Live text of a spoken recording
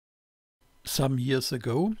Some years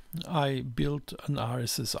ago, I built an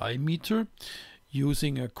RSSI meter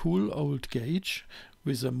using a cool old gauge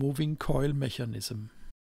with a moving coil mechanism.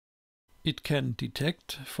 It can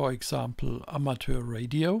detect, for example, amateur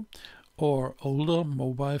radio or older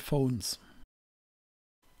mobile phones.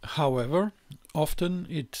 However, often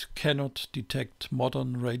it cannot detect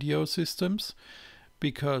modern radio systems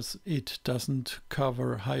because it doesn't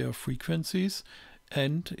cover higher frequencies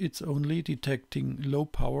and it's only detecting low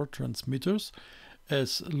power transmitters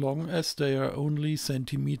as long as they are only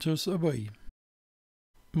centimeters away.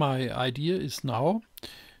 My idea is now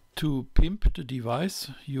to pimp the device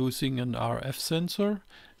using an RF sensor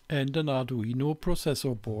and an Arduino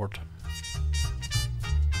processor board.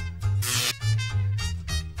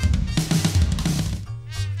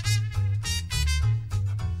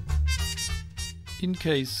 In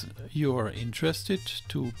case you are interested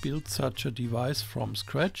to build such a device from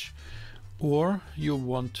scratch, or you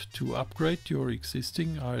want to upgrade your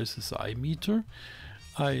existing RSSI meter,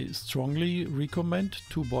 I strongly recommend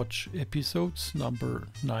to watch episodes number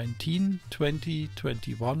 19, 20,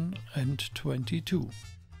 21 and 22.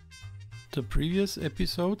 The previous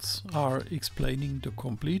episodes are explaining the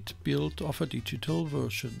complete build of a digital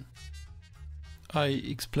version. I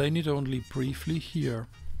explain it only briefly here.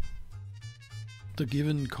 The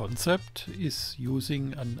given concept is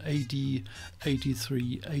using an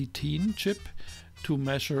AD8318 chip to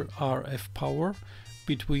measure RF power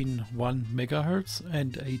between 1 MHz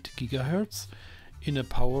and 8 GHz in a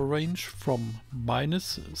power range from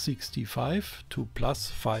 -65 to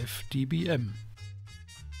 +5 dBm.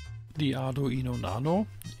 The Arduino Nano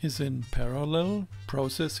is in parallel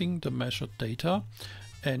processing the measured data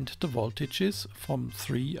and the voltages from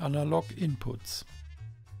 3 analog inputs.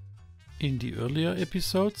 In the earlier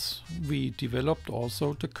episodes, we developed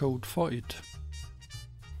also the code for it.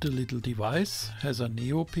 The little device has a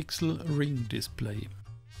NeoPixel ring display.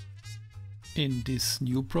 In this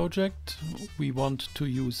new project, we want to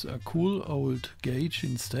use a cool old gauge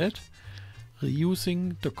instead,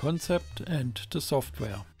 reusing the concept and the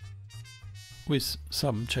software. With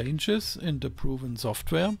some changes in the proven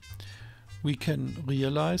software, we can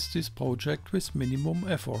realize this project with minimum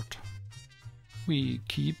effort. We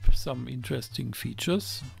keep some interesting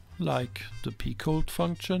features like the P-code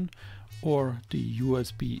function or the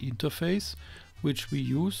USB interface, which we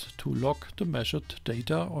use to log the measured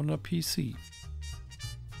data on a PC.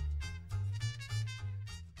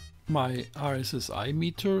 My RSSI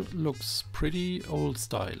meter looks pretty old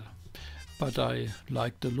style, but I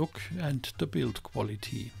like the look and the build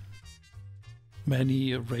quality.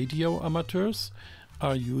 Many radio amateurs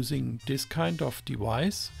are using this kind of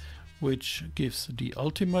device, which gives the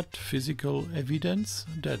ultimate physical evidence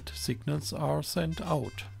that signals are sent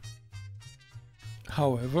out.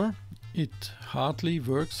 However, it hardly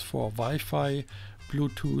works for Wi-Fi,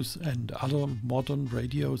 Bluetooth and other modern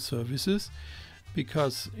radio services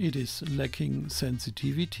because it is lacking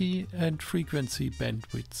sensitivity and frequency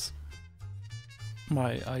bandwidth.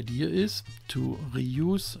 My idea is to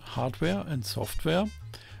reuse hardware and software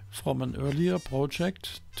from an earlier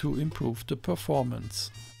project to improve the performance.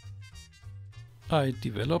 I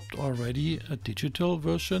developed already a digital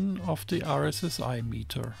version of the RSSI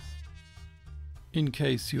meter. In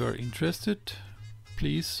case you are interested,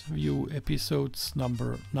 please view episodes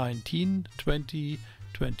number 19, 20,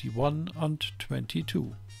 21 and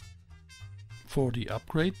 22. For the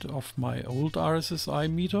upgrade of my old RSSI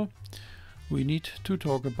meter, we need to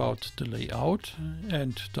talk about the layout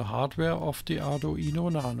and the hardware of the Arduino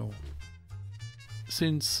Nano.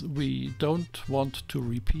 Since we don't want to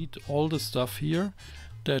repeat all the stuff here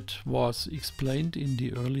that was explained in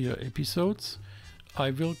the earlier episodes,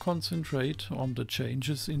 I will concentrate on the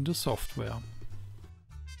changes in the software.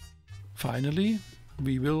 Finally,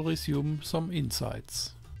 we will resume some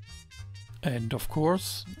insights. And of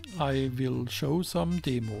course, I will show some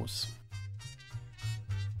demos.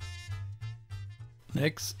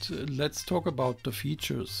 Next, let's talk about the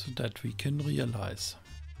features that we can realize.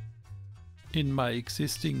 In my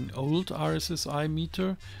existing old RSSI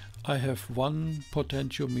meter, I have one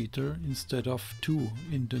potentiometer instead of 2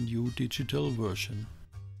 in the new digital version.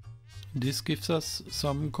 This gives us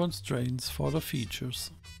some constraints for the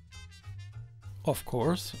features. Of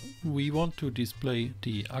course, we want to display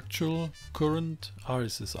the actual current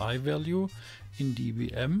RSSI value in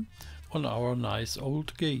dBm on our nice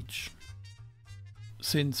old gauge.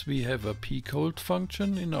 Since we have a P-code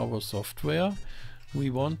function in our software, we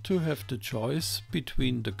want to have the choice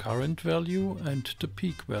between the current value and the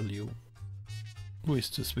peak value.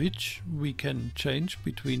 With the switch, we can change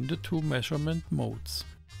between the two measurement modes.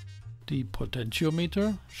 The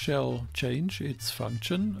potentiometer shall change its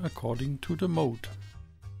function according to the mode.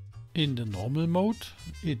 In the normal mode,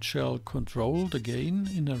 it shall control the gain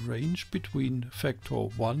in a range between factor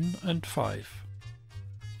 1 and 5.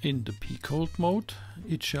 In the peak hold mode,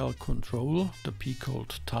 it shall control the peak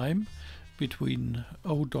hold time between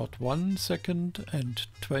 0.1 second and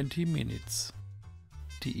 20 minutes.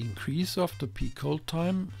 The increase of the peak hold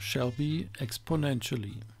time shall be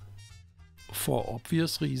exponentially. For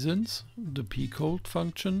obvious reasons, the peak hold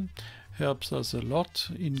function helps us a lot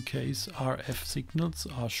in case RF signals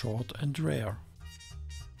are short and rare.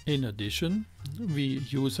 In addition, we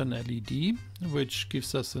use an LED, which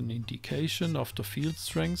gives us an indication of the field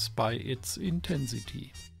strength by its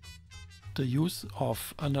intensity. The use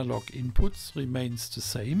of analog inputs remains the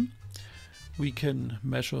same. We can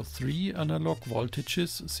measure 3 analog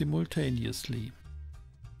voltages simultaneously.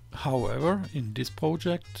 However, in this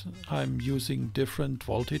project I'm using different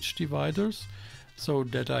voltage dividers so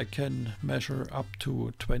that I can measure up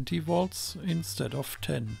to 20 volts instead of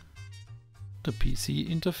 10. The PC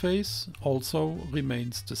interface also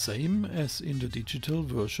remains the same as in the digital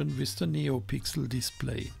version with the NeoPixel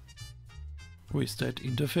display. With that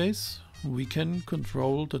interface, we can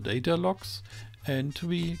control the data logs and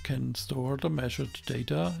we can store the measured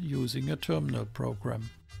data using a terminal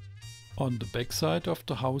program. On the backside of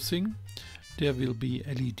the housing, there will be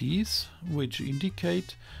LEDs which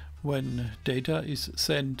indicate when data is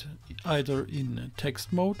sent either in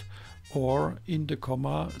text mode or in the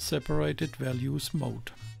comma-separated values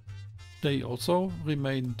mode. They also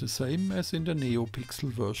remain the same as in the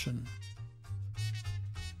NeoPixel version.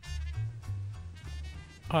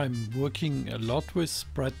 I'm working a lot with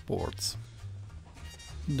breadboards.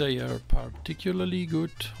 They are particularly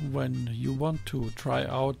good when you want to try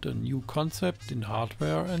out a new concept in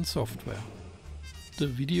hardware and software. The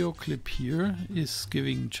video clip here is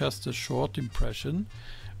giving just a short impression,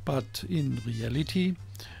 but in reality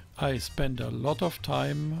I spend a lot of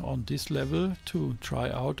time on this level to try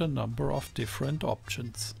out a number of different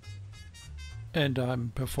options. And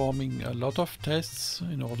I'm performing a lot of tests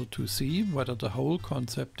in order to see whether the whole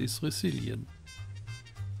concept is resilient.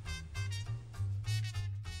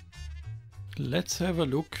 Let's have a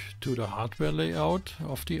look to the hardware layout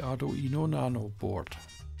of the Arduino Nano board.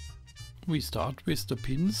 We start with the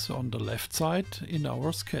pins on the left side in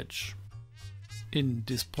our sketch. In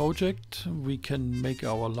this project we can make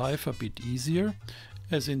our life a bit easier,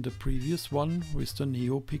 as in the previous one with the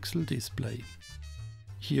NeoPixel display.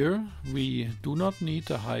 Here we do not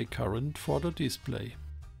need a high current for the display.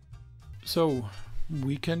 So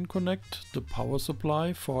we can connect the power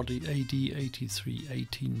supply for the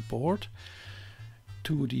AD8318 board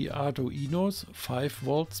to the Arduino's 5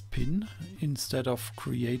 volts pin instead of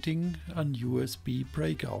creating an USB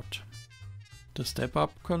breakout. The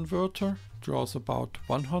step-up converter draws about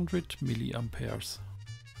 100 milliamperes.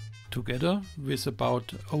 Together with about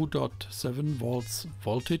 0.7 volts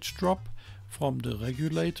voltage drop from the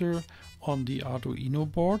regulator on the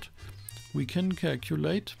Arduino board, we can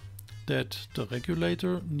calculate that the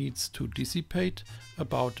regulator needs to dissipate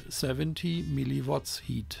about 70 milliwatts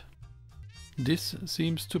heat. This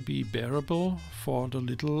seems to be bearable for the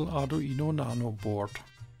little Arduino Nano board.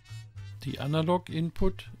 The analog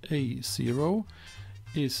input A0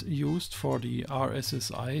 is used for the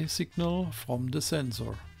RSSI signal from the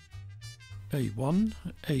sensor. A1,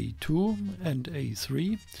 A2 and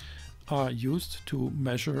A3 are used to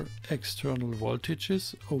measure external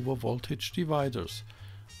voltages over voltage dividers.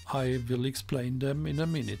 I will explain them in a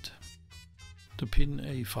minute. The pin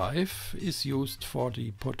A5 is used for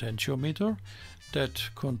the potentiometer that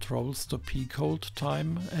controls the peak hold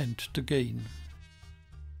time and the gain.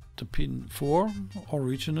 The pin 4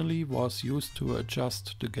 originally was used to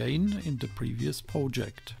adjust the gain in the previous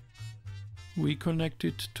project. We connect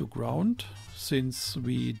it to ground since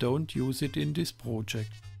we don't use it in this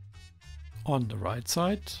project. On the right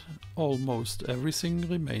side, almost everything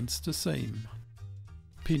remains the same.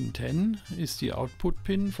 Pin 10 is the output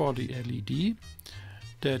pin for the LED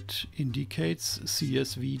that indicates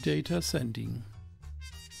CSV data sending.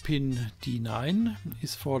 Pin D9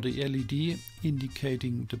 is for the LED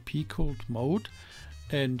indicating the peak hold mode,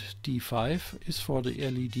 and D5 is for the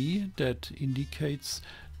LED that indicates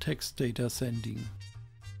text data sending.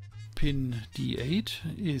 Pin D8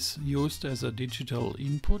 is used as a digital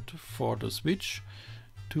input for the switch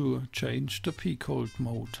to change the peak hold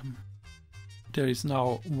mode. There is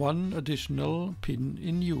now one additional pin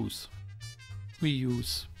in use. We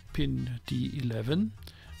use pin D11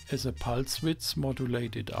 as a pulse width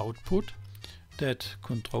modulated output that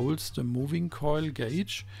controls the moving coil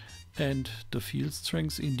gauge and the field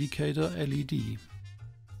strength indicator LED.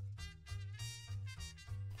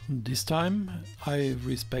 This time I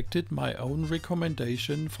respected my own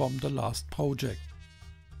recommendation from the last project.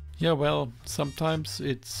 Yeah, well, sometimes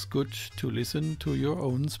it's good to listen to your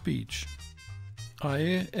own speech.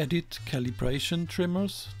 I added calibration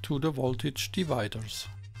trimmers to the voltage dividers.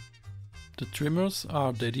 The trimmers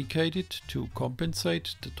are dedicated to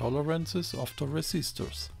compensate the tolerances of the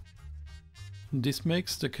resistors. This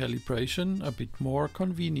makes the calibration a bit more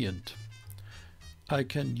convenient. I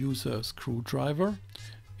can use a screwdriver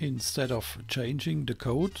instead of changing the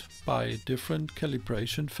code by different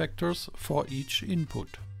calibration factors for each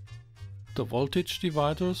input. The voltage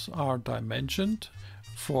dividers are dimensioned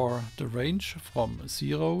for the range from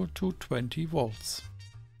 0 to 20 volts.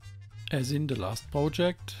 As in the last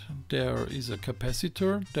project, there is a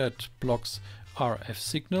capacitor that blocks RF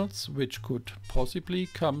signals which could possibly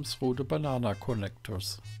come through the banana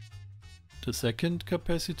connectors. The second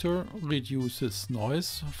capacitor reduces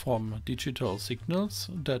noise from digital signals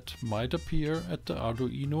that might appear at the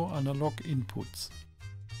Arduino analog inputs.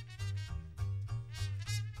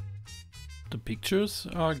 The pictures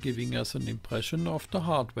are giving us an impression of the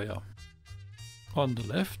hardware. On the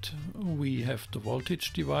left we have the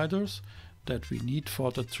voltage dividers that we need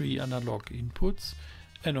for the 3 analog inputs,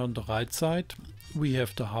 and on the right side we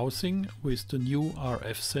have the housing with the new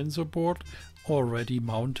RF sensor board already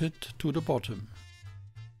mounted to the bottom.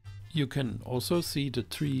 You can also see the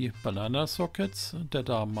 3 banana sockets that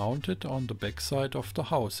are mounted on the back side of the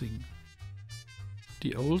housing.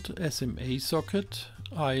 The old SMA socket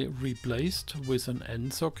I replaced with an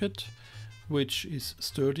N socket, which is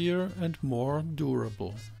sturdier and more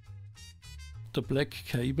durable. The black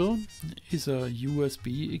cable is a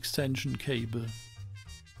USB extension cable.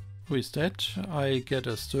 With that I get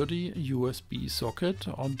a sturdy USB socket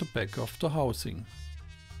on the back of the housing.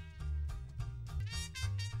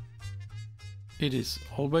 It is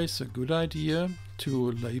always a good idea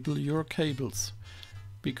to label your cables,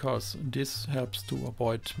 because this helps to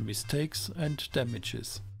avoid mistakes and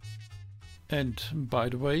damages. And by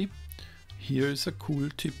the way, here is a cool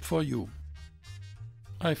tip for you.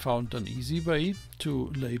 I found an easy way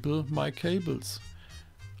to label my cables.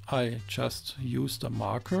 I just used a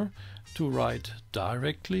marker to write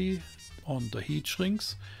directly on the heat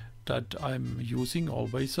shrinks that I'm using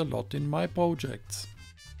always a lot in my projects.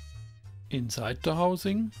 Inside the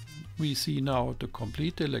housing we see now the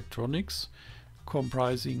complete electronics,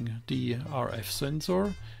 comprising the RF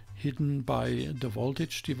sensor hidden by the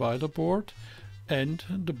voltage divider board and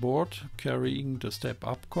the board carrying the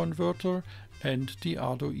step-up converter and the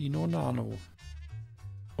Arduino Nano.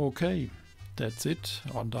 Okay, that's it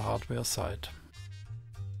on the hardware side.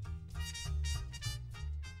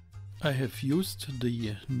 I have used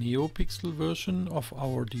the NeoPixel version of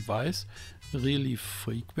our device really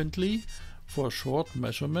frequently for short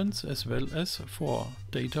measurements as well as for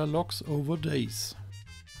data logs over days.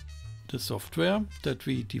 The software that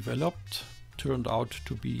we developed turned out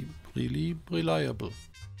to be really reliable.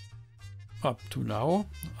 Up to now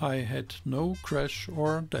I had no crash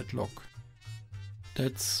or deadlock.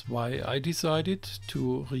 That's why I decided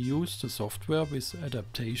to reuse the software with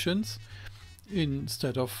adaptations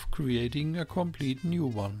instead of creating a complete new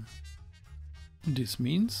one. This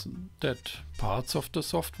means that parts of the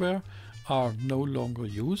software are no longer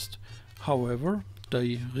used, however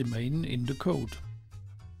they remain in the code.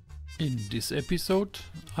 In this episode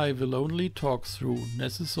I will only talk through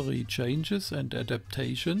necessary changes and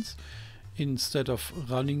adaptations instead of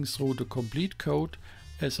running through the complete code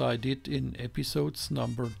as I did in episodes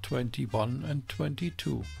number 21 and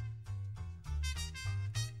 22.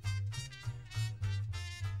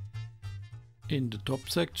 In the top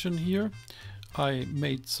section here I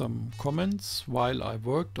made some comments while I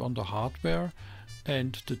worked on the hardware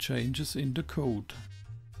and the changes in the code.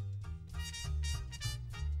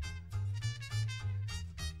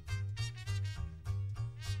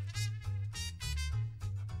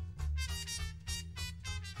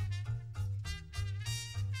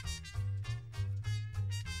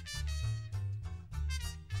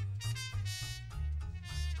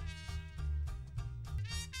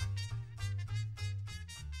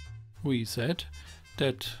 We said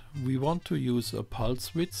that we want to use a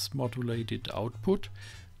pulse width modulated output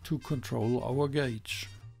to control our gauge.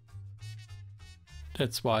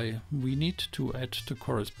 That's why we need to add the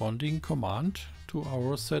corresponding command to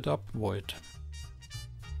our setup void.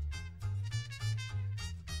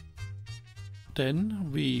 Then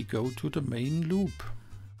we go to the main loop.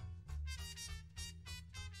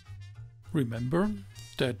 Remember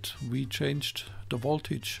that we changed the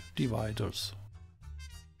voltage dividers.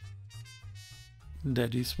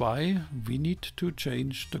 That is why we need to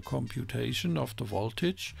change the computation of the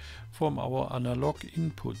voltage from our analog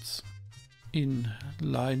inputs. In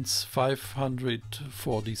lines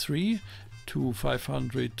 543 to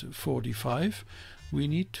 545 we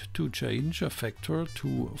need to change a factor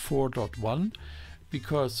to 4.1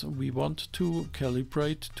 because we want to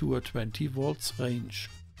calibrate to a 20 volts range.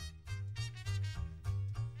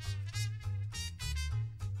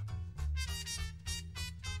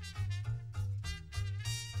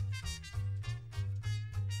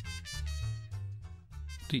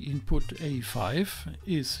 The input A5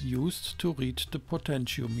 is used to read the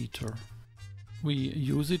potentiometer. We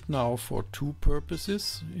use it now for two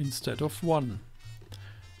purposes instead of one.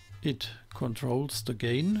 It controls the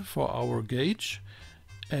gain for our gauge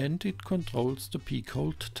and it controls the peak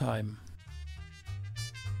hold time.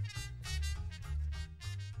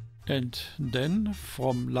 And then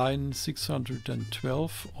from line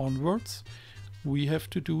 612 onwards we have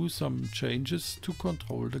to do some changes to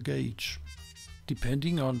control the gauge.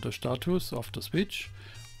 Depending on the status of the switch,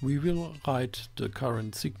 we will write the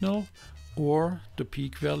current signal or the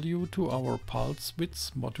peak value to our pulse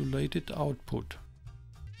width modulated output.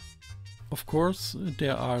 Of course,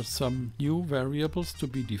 there are some new variables to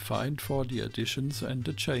be defined for the additions and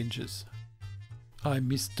the changes. I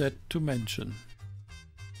missed that to mention.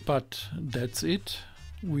 But that's it.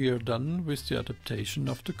 We are done with the adaptation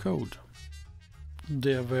of the code.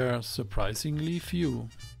 There were surprisingly few.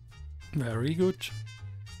 Very good.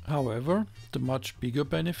 However, the much bigger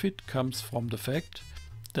benefit comes from the fact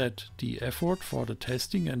that the effort for the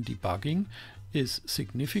testing and debugging is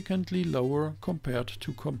significantly lower compared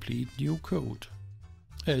to complete new code.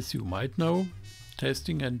 As you might know,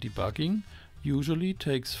 testing and debugging usually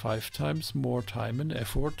takes 5 times more time and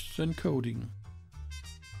effort than coding.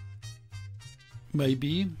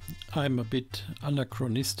 Maybe I'm a bit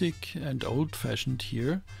anachronistic and old-fashioned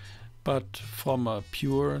here, but from a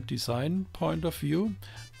pure design point of view,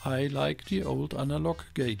 I like the old analog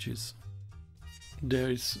gauges. There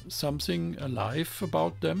is something alive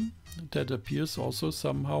about them that appears also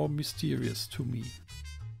somehow mysterious to me.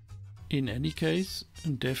 In any case,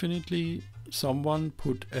 definitely someone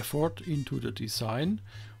put effort into the design,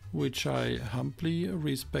 which I humbly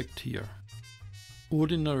respect here.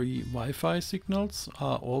 Ordinary Wi-Fi signals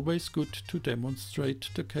are always good to demonstrate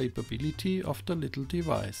the capability of the little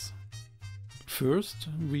device. First,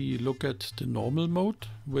 we look at the normal mode,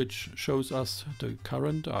 which shows us the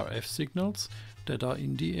current RF signals that are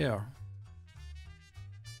in the air.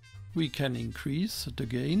 We can increase the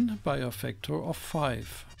gain by a factor of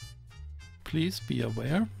 5. Please be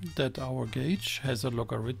aware that our gauge has a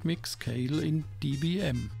logarithmic scale in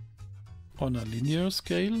dBm. On a linear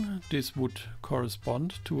scale, this would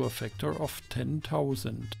correspond to a factor of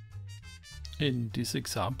 10,000. In this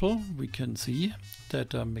example, we can see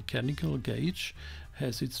that a mechanical gauge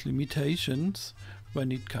has its limitations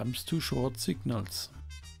when it comes to short signals.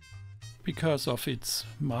 Because of its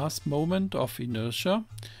mass moment of inertia,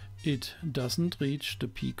 it doesn't reach the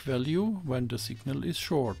peak value when the signal is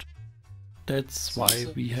short. That's why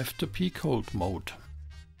we have the peak hold mode.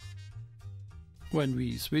 When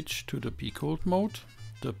we switch to the peak hold mode,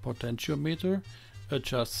 the potentiometer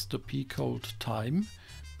adjusts the peak hold time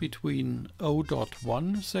between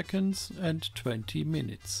 0.1 seconds and 20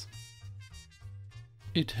 minutes.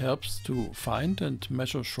 It helps to find and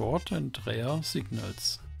measure short and rare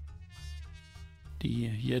signals. The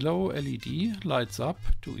yellow LED lights up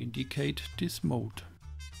to indicate this mode.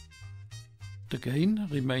 The gain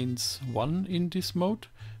remains 1 in this mode,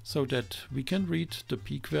 so that we can read the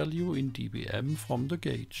peak value in dBm from the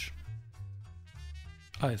gauge.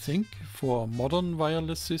 I think for modern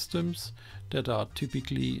wireless systems that are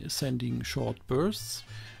typically sending short bursts,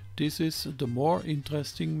 this is the more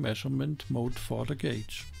interesting measurement mode for the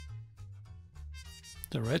gauge.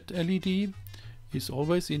 The red LED is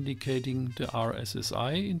always indicating the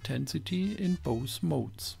RSSI intensity in both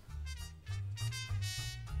modes.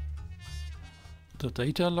 The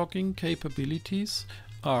data logging capabilities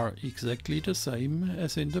are exactly the same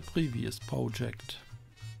as in the previous project.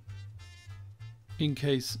 In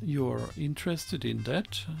case you're interested in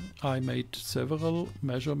that, I made several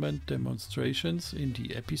measurement demonstrations in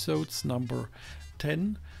the episodes number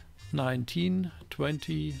 10, 19,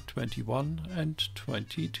 20, 21 and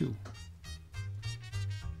 22.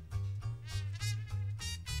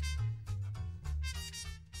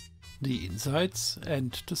 The insights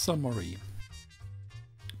and the summary.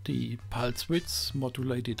 The pulse width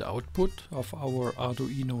modulated output of our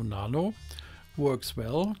Arduino Nano works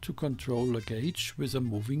well to control a gauge with a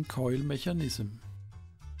moving coil mechanism.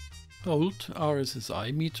 Old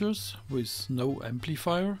RSSI meters with no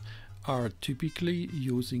amplifier are typically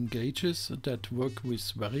using gauges that work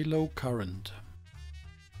with very low current.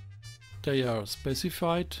 They are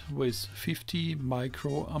specified with 50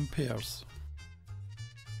 microamperes.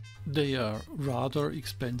 They are rather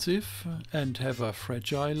expensive and have a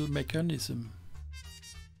fragile mechanism.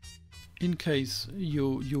 In case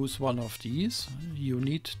you use one of these, you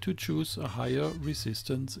need to choose a higher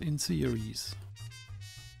resistance in series.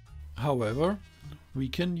 However, we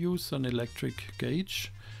can use an electric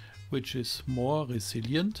gauge, which is more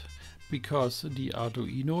resilient because the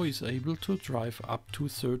Arduino is able to drive up to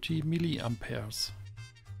 30 milliamperes.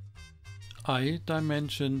 I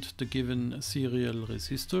dimensioned the given serial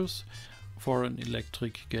resistors for an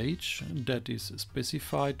electric gauge that is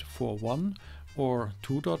specified for 1 or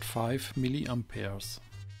 2.5 milliamperes.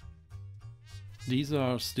 These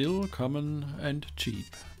are still common and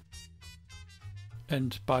cheap.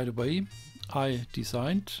 And by the way, I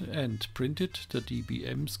designed and printed the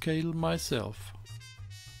dBm scale myself.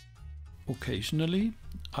 Occasionally,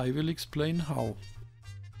 I will explain how.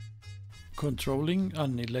 Controlling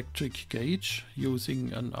an electric gauge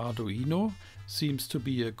using an Arduino seems to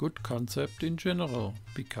be a good concept in general,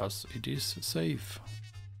 because it is safe.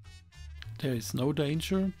 There is no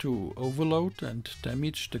danger to overload and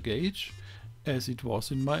damage the gauge, as it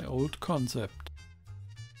was in my old concept.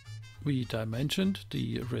 We dimensioned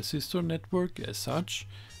the resistor network as such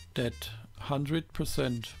that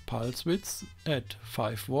 100% pulse width at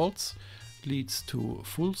 5 volts leads to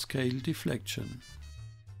full-scale deflection.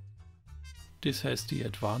 This has the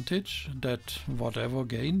advantage that whatever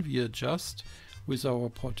gain we adjust with our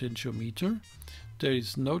potentiometer, there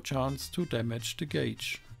is no chance to damage the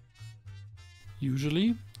gauge.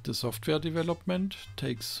 Usually, the software development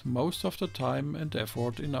takes most of the time and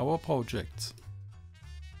effort in our projects.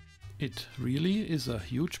 It really is a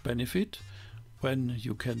huge benefit when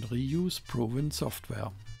you can reuse proven software.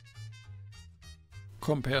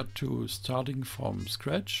 Compared to starting from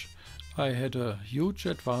scratch, I had a huge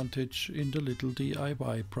advantage in the little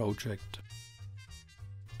DIY project.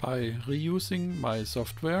 By reusing my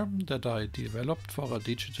software that I developed for a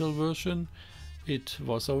digital version, it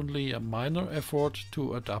was only a minor effort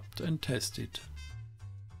to adapt and test it.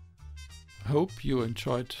 Hope you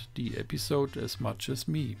enjoyed the episode as much as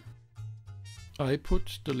me. I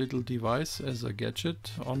put the little device as a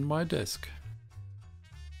gadget on my desk.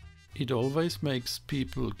 It always makes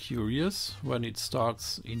people curious when it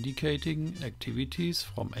starts indicating activities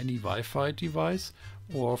from any Wi-Fi device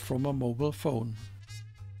or from a mobile phone.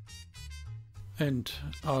 And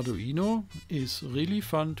Arduino is really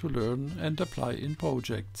fun to learn and apply in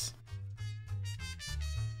projects.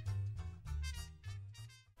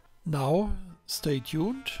 Now stay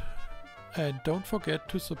tuned and don't forget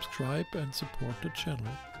to subscribe and support the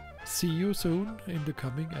channel. See you soon in the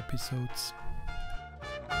coming episodes.